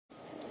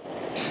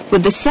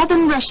With the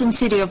southern Russian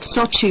city of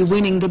Sochi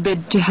winning the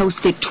bid to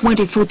host the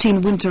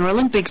 2014 Winter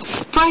Olympics,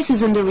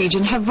 prices in the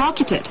region have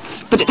rocketed.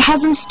 But it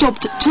hasn't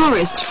stopped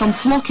tourists from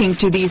flocking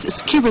to these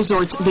ski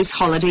resorts this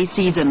holiday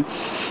season.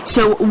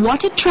 So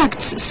what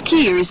attracts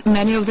skiers,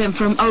 many of them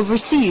from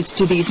overseas,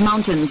 to these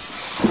mountains?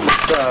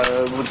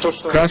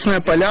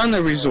 Krasnaya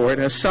Polyana resort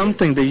has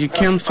something that you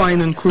can't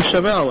find in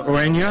Courchevel or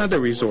any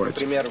other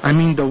resort. I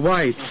mean the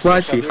white,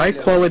 fluffy,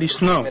 high-quality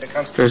snow.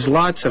 There's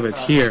lots of it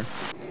here.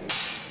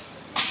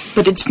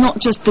 But it's not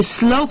just the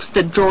slopes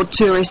that draw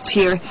tourists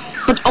here,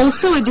 but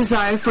also a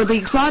desire for the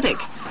exotic,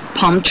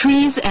 palm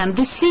trees and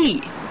the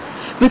sea.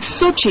 With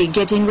Sochi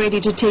getting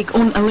ready to take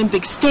on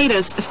Olympic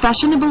status,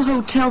 fashionable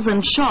hotels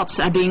and shops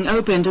are being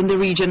opened in the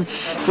region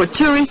for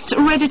tourists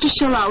ready to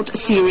shell out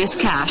serious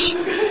cash.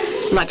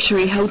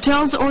 Luxury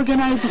hotels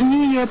organize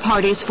New Year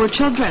parties for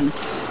children,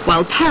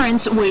 while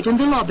parents wait in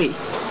the lobby.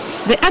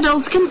 The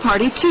adults can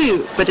party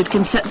too, but it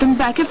can set them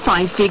back a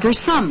five-figure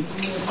sum.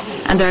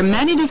 And there are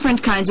many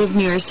different kinds of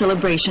New Year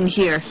celebration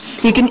here.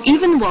 You can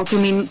even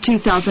welcome in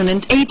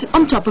 2008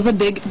 on top of a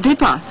Big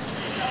Dipper.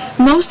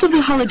 Most of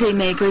the holiday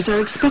makers are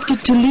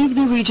expected to leave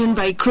the region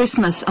by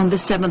Christmas on the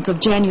 7th of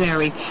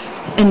January.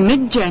 In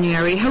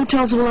mid-January,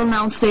 hotels will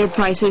announce their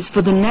prices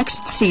for the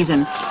next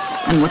season.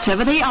 And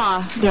whatever they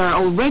are, there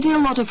are already a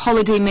lot of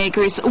holiday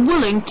makers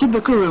willing to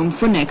book a room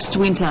for next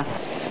winter.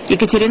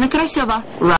 Екатерина Красева.